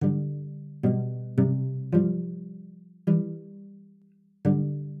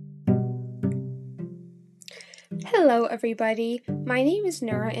Hello, everybody. My name is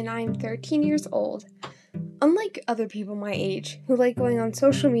Nora, and I'm 13 years old. Unlike other people my age who like going on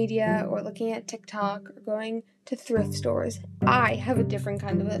social media or looking at TikTok or going to thrift stores, I have a different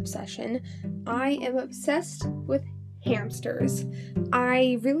kind of obsession. I am obsessed with hamsters.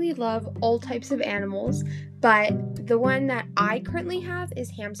 I really love all types of animals, but the one that I currently have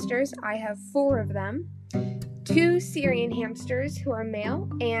is hamsters. I have 4 of them. 2 Syrian hamsters who are male,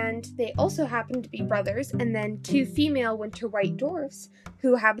 and they also happen to be brothers, and then 2 female winter white dwarfs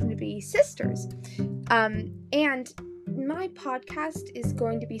who happen to be sisters. And my podcast is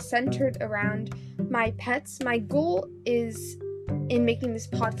going to be centered around my pets. My goal is, in making this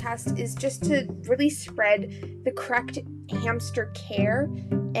podcast, is just to really spread the correct hamster care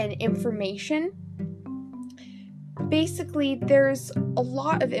and information. Basically, there's a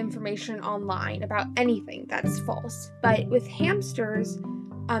lot of information online about anything that's false, but with hamsters,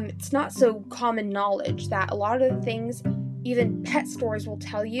 it's not so common knowledge that a lot of the things even pet stores will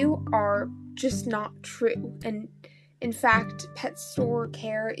tell you are just not true. And in fact, pet store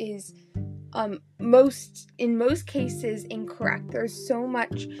care is in most cases incorrect. There's so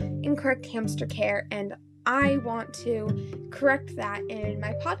much incorrect hamster care, and I want to correct that in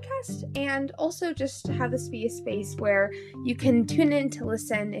my podcast, and also just have this be a space where you can tune in to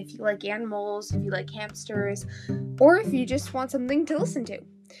listen if you like animals, if you like hamsters, or if you just want something to listen to.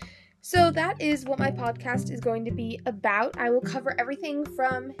 So that is what my podcast is going to be about. I will cover everything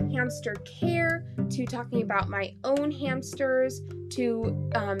from hamster care to talking about my own hamsters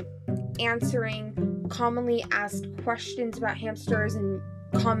to answering commonly asked questions about hamsters and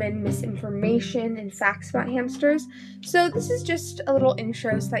common misinformation and facts about hamsters. So this is just a little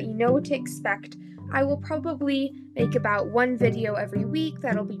intro so that you know what to expect. I will probably make about 1 video every week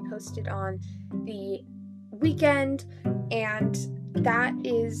that'll be posted on the weekend, and that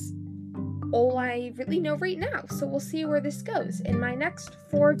is all I really know right now. So we'll see where this goes. In my next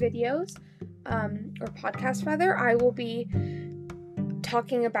 4 videos, or podcast rather, I will be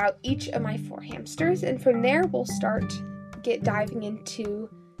talking about each of my 4 hamsters, and from there we'll diving into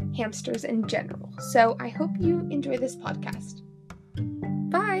hamsters in general. So I hope you enjoy this podcast.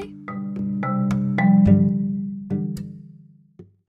 Bye!